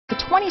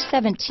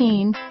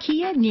2017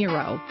 Kia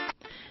Niro.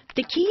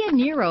 The Kia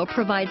Niro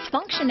provides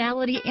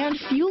functionality and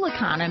fuel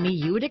economy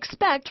you would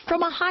expect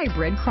from a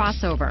hybrid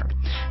crossover.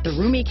 The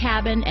roomy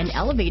cabin and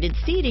elevated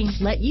seating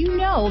let you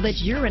know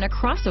that you're in a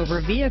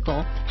crossover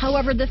vehicle.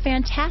 However, the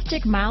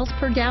fantastic miles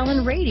per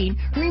gallon rating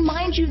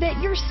reminds you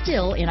that you're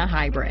still in a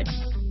hybrid.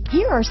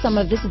 Here are some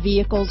of this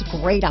vehicle's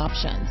great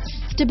options: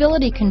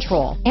 stability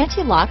control,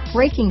 anti-lock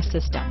braking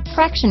system,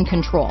 traction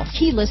control,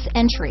 keyless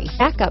entry,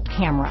 backup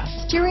camera,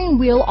 steering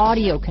wheel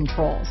audio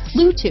controls,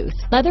 Bluetooth,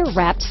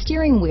 leather-wrapped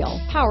steering wheel,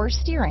 power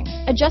steering,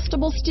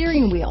 adjustable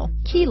steering wheel,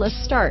 keyless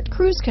start,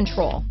 cruise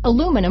control,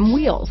 aluminum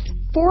wheels,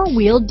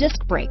 four-wheel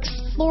disc brakes,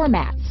 floor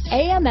mats,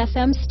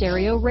 AM/FM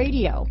stereo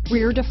radio,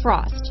 rear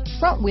defrost,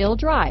 front-wheel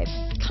drive.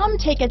 Come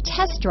take a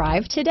test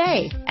drive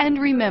today. And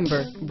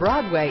remember,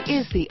 Broadway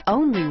is the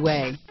only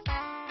way.